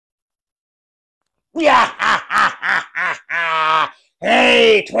Yeah!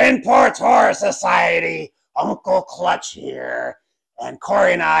 Hey, Twin Ports Horror Society! Uncle Clutch here. And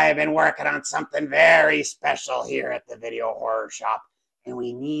Corey and I have been working on something very special here at the Video Horror Shop, and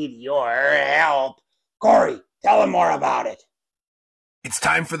we need your help. Corey, tell them more about it. It's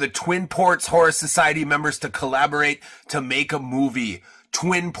time for the Twin Ports Horror Society members to collaborate to make a movie.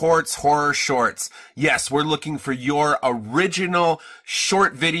 Twin Ports Horror Shorts. Yes, we're looking for your original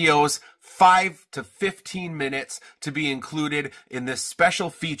short videos, 5 to 15 minutes, to be included in this special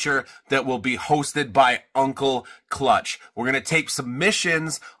feature that will be hosted by Uncle Clutch. We're going to take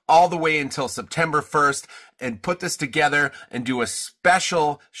submissions all the way until September 1st and put this together and do a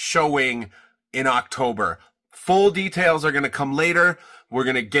special showing in October. Full details are going to come later. We're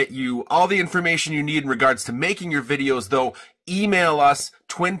going to get you all the information you need in regards to making your videos, though. Email us,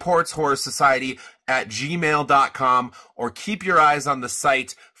 twinportshorrorsociety@gmail.com, or keep your eyes on the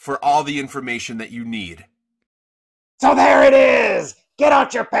site for all the information that you need. So there it is! Get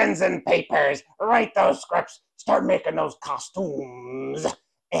out your pens and papers, write those scripts, start making those costumes,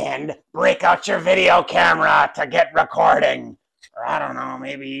 and break out your video camera to get recording. Or I don't know,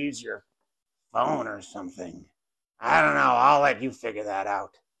 maybe use your phone or something. I don't know. I'll let you figure that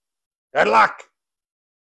out. Good luck.